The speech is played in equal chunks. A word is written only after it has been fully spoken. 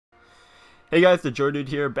Hey guys, TheJordude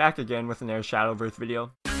here, back again with another Shadowverse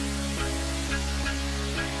video.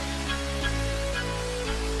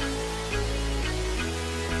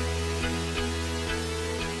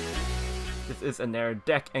 This is another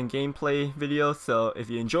deck and gameplay video, so if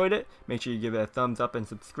you enjoyed it, make sure you give it a thumbs up and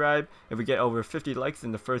subscribe. If we get over 50 likes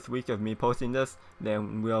in the first week of me posting this,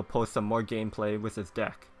 then we'll post some more gameplay with this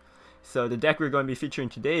deck. So the deck we're going to be featuring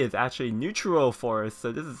today is actually Neutral Forest.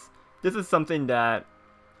 So this is something that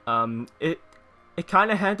it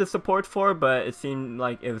kind of had the support for, but it seemed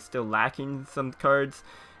like it was still lacking some cards,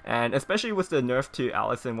 and especially with the nerf to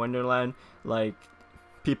Alice in Wonderland, like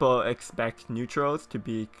people expect neutrals to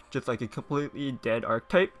be just like a completely dead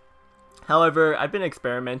archetype. However, I've been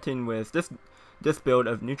experimenting with this build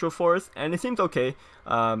of Neutral Forest, and it seems okay.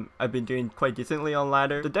 I've been doing quite decently on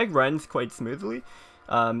ladder. The deck runs quite smoothly,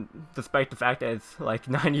 despite the fact that it's like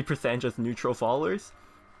 90% just neutral followers.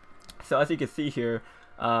 So as you can see here,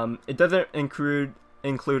 it doesn't include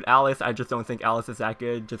Alice. I just don't think Alice is that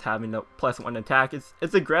good. Just having the +1 attack,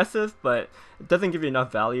 it's aggressive, but it doesn't give you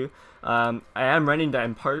enough value. I am running the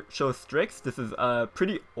Impartial Strix. This is a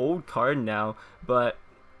pretty old card now, but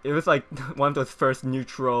it was like one of those first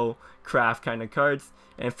neutral craft kind of cards,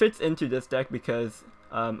 and it fits into this deck because,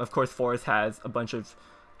 of course, Forest has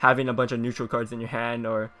having a bunch of neutral cards in your hand,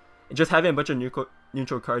 or just having a bunch of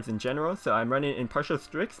neutral cards in general. So I'm running Impartial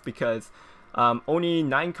Strix because only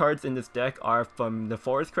 9 cards in this deck are from the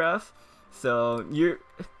Forest Craft, so you're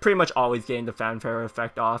pretty much always getting the fanfare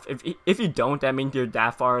effect off. If you don't, that means you're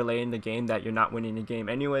that far away in the game that you're not winning the game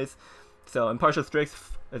anyways. So Impartial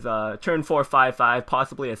Strix is a turn 4 5/5,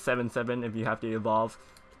 possibly a 7/7 if you have to evolve.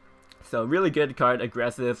 So really good card,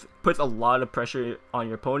 aggressive, puts a lot of pressure on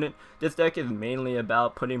your opponent. This deck is mainly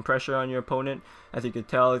about putting pressure on your opponent. As you can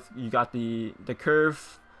tell, you got the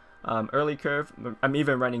curve. Early curve. I'm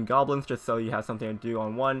even running goblins just so you have something to do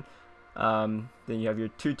on one. Then you have your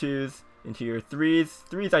 2/2s into your 3s.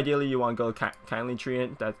 3s ideally you want to go Kindly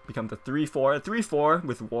Treant. That becomes a 3/4. A 3/4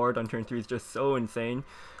 with ward on turn 3 is just so insane,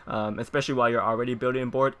 especially while you're already building a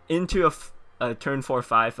board into a turn 4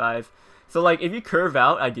 5/5. So like if you curve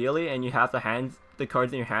out ideally and you have the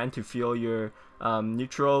cards in your hand to fuel your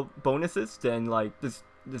neutral bonuses, then like this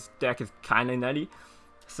deck is kind of nutty.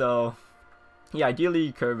 So yeah, ideally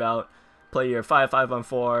you curve out, play your 5/5 on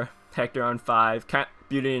 4, Hector on 5,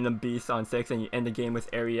 Beauty and the Beast on 6, and you end the game with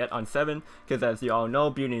Ariete on 7. Because as you all know,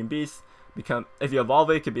 Beauty and Beast if you evolve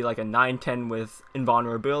it could be like a 9/10 with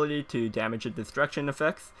invulnerability to damage and destruction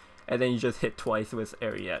effects, and then you just hit twice with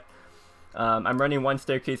Ariete. I'm running 1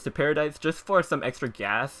 Staircase to Paradise just for some extra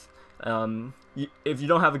gas. If you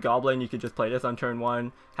don't have a goblin, you could just play this on turn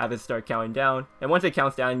 1, have it start counting down, and once it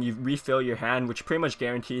counts down, you refill your hand, which pretty much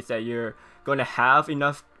guarantees that you're going to have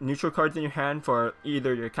enough neutral cards in your hand for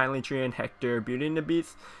either your Kindly Treant, Hector, Beauty and the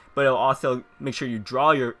Beast, but it'll also make sure you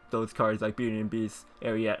draw those cards like Beauty and the Beast,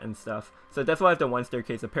 Ariete, and stuff. So that's why I have the 1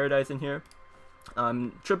 Staircase of Paradise in here.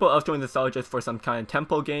 Triple Elfstone's Assault just for some kind of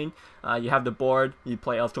tempo gain. You have the board, you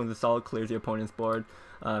play Elfstone's Assault, clears your opponent's board.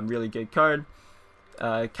 Really good card.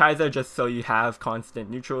 Kaiser just so you have constant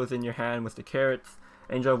neutrals in your hand with the carrots.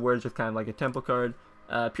 Angel of Words just kind of like a tempo card.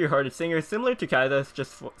 Pure-Hearted Singer, similar to Kaiser,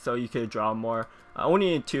 just so you could draw more.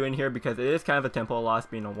 Only 2 in here because it is kind of a tempo loss,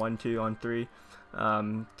 being a 1/2 on 3.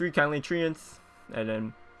 3 Kindly Treants, and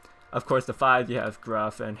then of course the 5 you have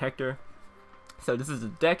Gruff and Hector. So this is a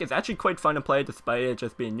deck. It's actually quite fun to play despite it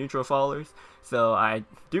just being neutral followers. So I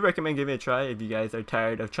do recommend giving it a try if you guys are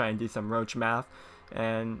tired of trying to do some roach math.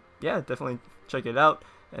 And yeah, definitely check it out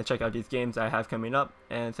and check out these games I have coming up.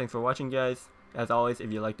 And thanks for watching, guys. As always,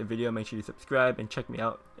 if you liked the video, make sure you subscribe and check me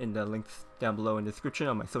out in the links down below in the description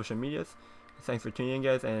on my social medias. Thanks for tuning in,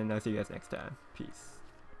 guys, and I'll see you guys next time. Peace.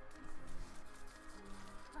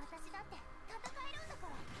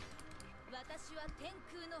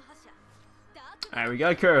 Alright, we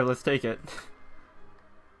got a curve, let's take it.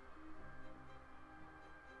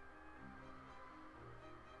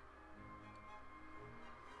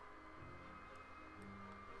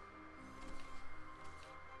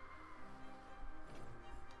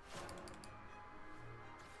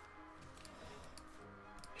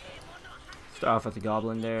 Start off with the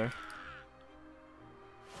goblin there.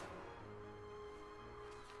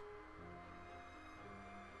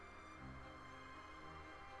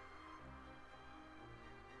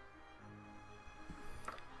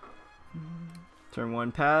 Turn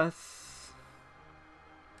 1 pass.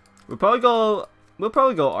 We'll probably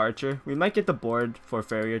go Archer. We might get the board for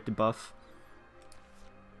Farrier to buff.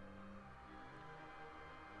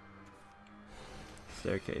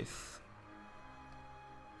 Staircase.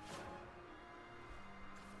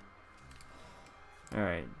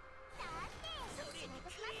 Alright.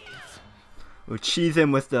 We'll cheese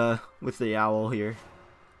him with the owl here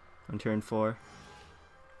on turn 4.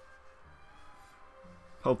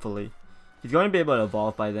 Hopefully. He's going to be able to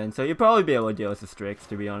evolve by then, so he'll probably be able to deal with the Strix,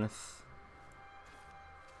 to be honest.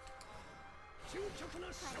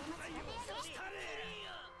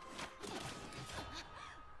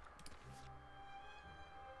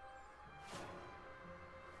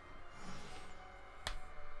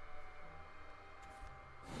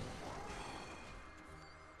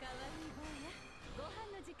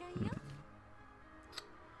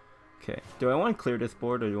 Okay, do I want to clear this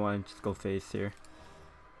board or do I want to just go face here?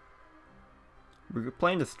 We're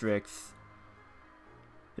playing the Strix.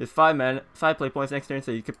 There's 5 play points next turn,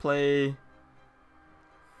 so you could play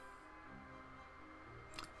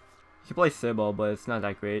Sybil, but it's not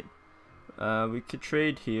that great. We could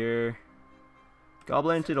trade here.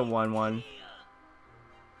 Goblin into the 1/1.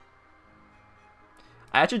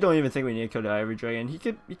 I actually don't even think we need to kill the Ivory Dragon. He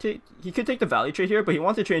could take the value trade here, but he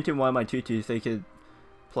wants to trade into one of my 2/2, so he could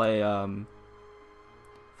play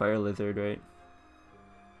Fire Lizard, right?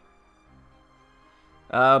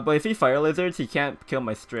 But if he Fire Lizards, he can't kill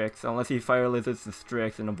my Strix unless he Fire Lizards the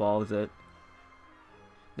Strix and evolves it.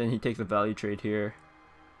 Then he takes a value trade here.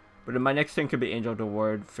 But in my next turn could be Angel of the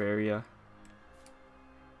Ward, Faria.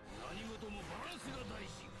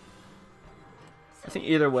 I think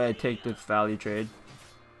either way I take this value trade.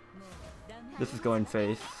 This is going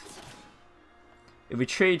face. If we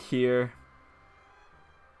trade here,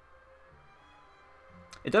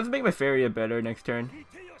 it doesn't make my Faria better next turn.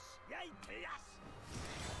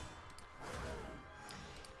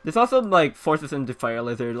 This also like forces him to Fire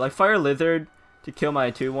Lizard. Like Fire Lizard to kill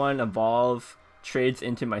my 2/1, evolve, trades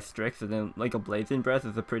into my Strix, and then like a Blazing Breath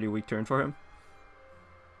is a pretty weak turn for him.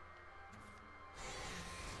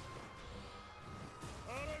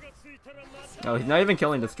 Oh, he's not even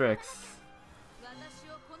killing the Strix.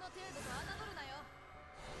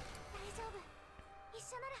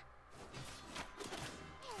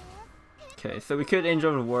 Okay, so we could Angel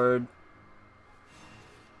of the Ward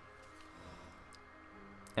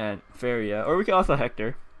and Faria, or we could also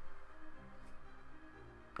Hector.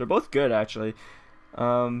 They're both good, actually.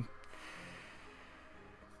 I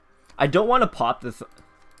don't want to pop this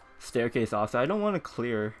staircase off, so I don't want to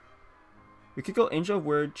clear. We could go Angel of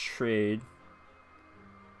Word, trade,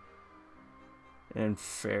 and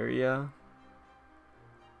Faria.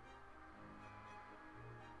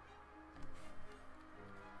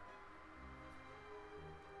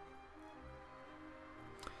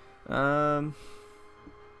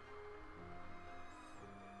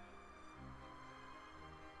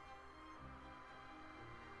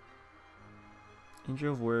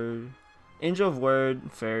 Angel of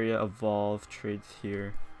Word, Faria, evolve, trades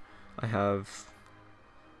here. I have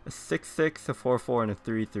a 6/6, a 4/4, and a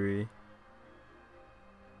 3/3.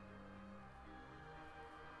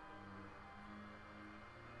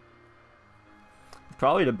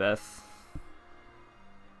 Probably the best.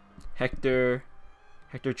 Hector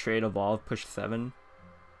trade, evolve, push 7.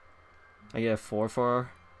 I get a 4/4.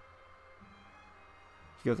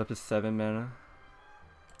 He goes up to 7 mana.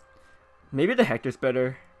 Maybe the Hector's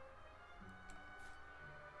better.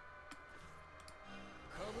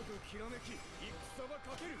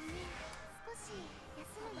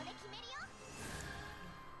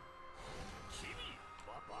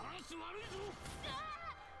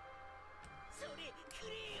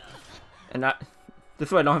 And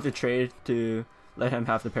this way I don't have to trade to let him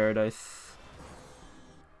have the Paradise.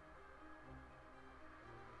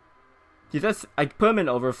 He just, I put him in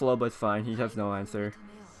overflow, but it's fine. He has no answer.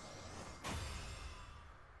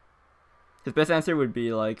 His best answer would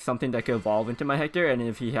be like something that could evolve into my Hector, and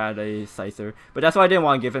if he had a Scyther. But that's why I didn't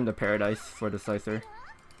want to give him the Paradise for the Scyther.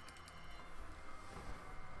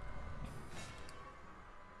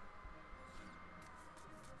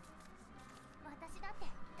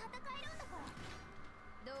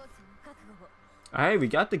 Alright, we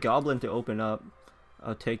got the Goblin to open up.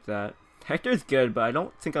 I'll take that. Hector's good, but I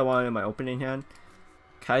don't think I want it in my opening hand.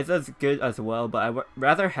 Kaisa's good as well, but I would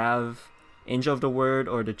rather have Angel of the Word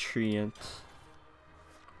or the Treant.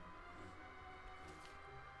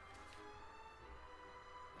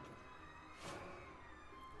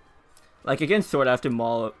 Like against Sword, I have to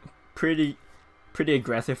maul pretty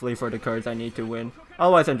aggressively for the cards I need to win.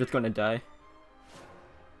 Otherwise, I'm just gonna die.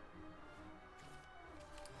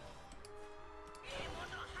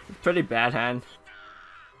 Pretty bad hand.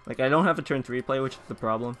 Like I don't have a turn 3 play, which is the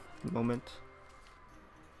problem at the moment.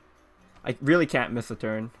 I really can't miss a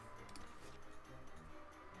turn.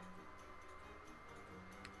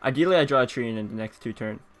 Ideally I draw a tree in the next 2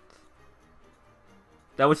 turns.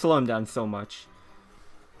 That would slow him down so much.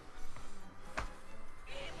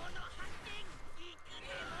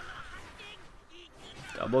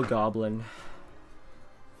 Double goblin.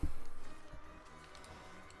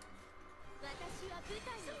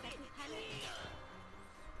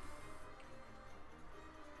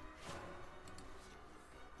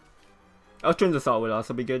 Eltron's Assault would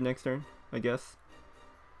also be good next turn, I guess.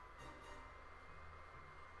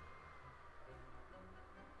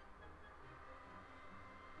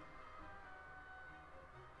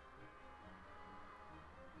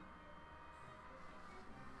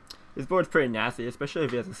 This board's pretty nasty, especially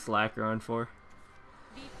if he has a Slacker on 4.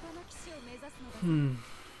 You're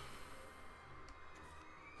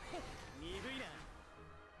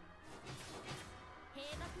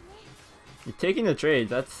taking the trade,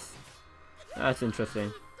 that's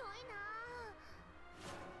interesting.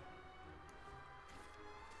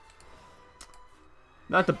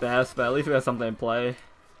 Not the best, but at least we have something in play.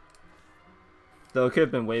 Though it could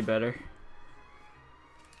have been way better.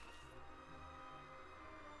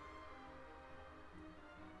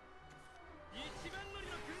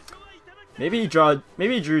 Maybe he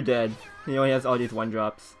drew dead. He only has all these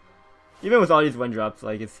 1-drops. Even with all these 1-drops,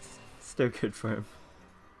 like, it's still good for him.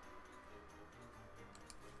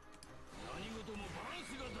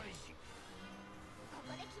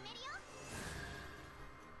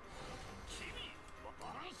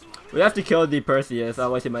 We have to kill the Perseus,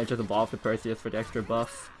 otherwise he might just evolve the Perseus for the extra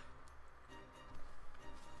buff.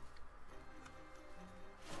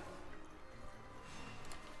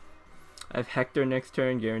 I have Hector next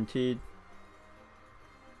turn, guaranteed.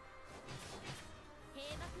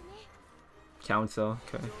 Council,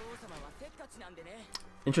 okay.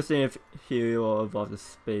 Interesting if he will evolve the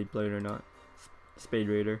Spade Blade or not. Spade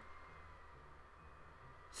Raider.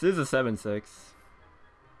 So this is a 7/6.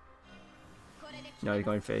 No, he's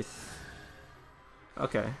going face.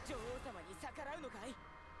 Okay.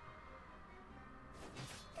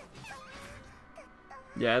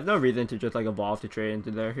 Yeah, there's no reason to just like evolve to trade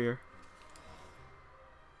into there here.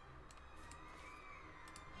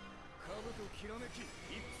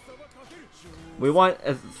 We want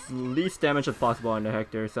as least damage as possible on the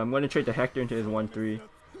Hector, so I'm going to trade the Hector into his 1/3.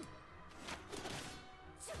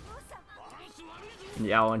 And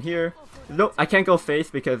the owl on here. Nope, I can't go face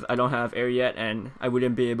because I don't have air yet, and I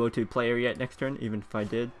wouldn't be able to play air yet next turn, even if I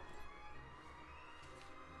did.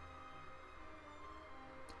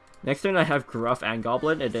 Next turn I have Gruff and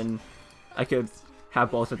Goblin, and then I could have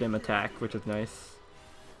both of them attack, which is nice.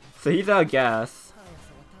 So he's out of gas.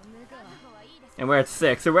 And we're at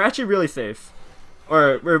 6, so we're actually really safe.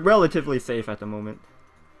 Or, we're relatively safe at the moment.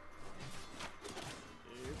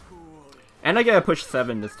 And I gotta push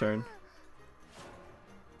 7 this turn.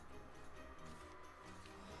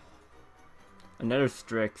 Another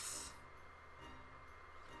Strix.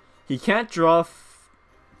 He can't draw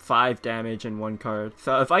 5 damage in 1 card.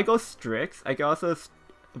 So if I go Strix, I can also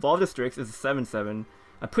evolve the Strix as a 7/7.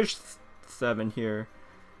 I push 7 here.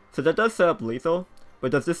 So that does set up lethal.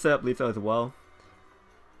 But does this set up lethal as well?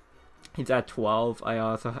 He's at 12. I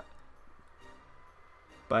also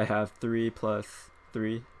but I have 3 plus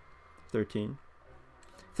 3, 13.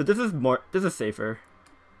 So this is safer.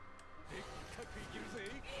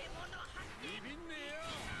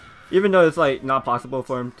 Even though it's like not possible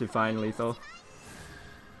for him to find lethal.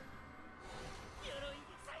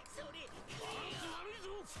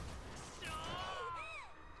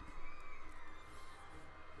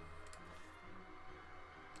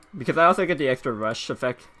 Because I also get the extra rush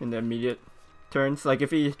effect in the immediate turns. Like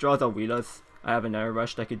if he draws a Wheelus, I have another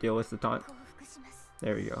rush that could deal with the taunt.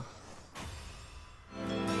 There we go.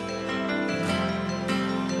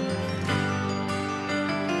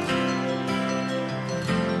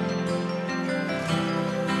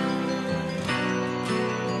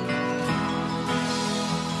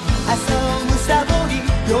朝をむさぼり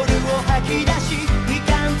夜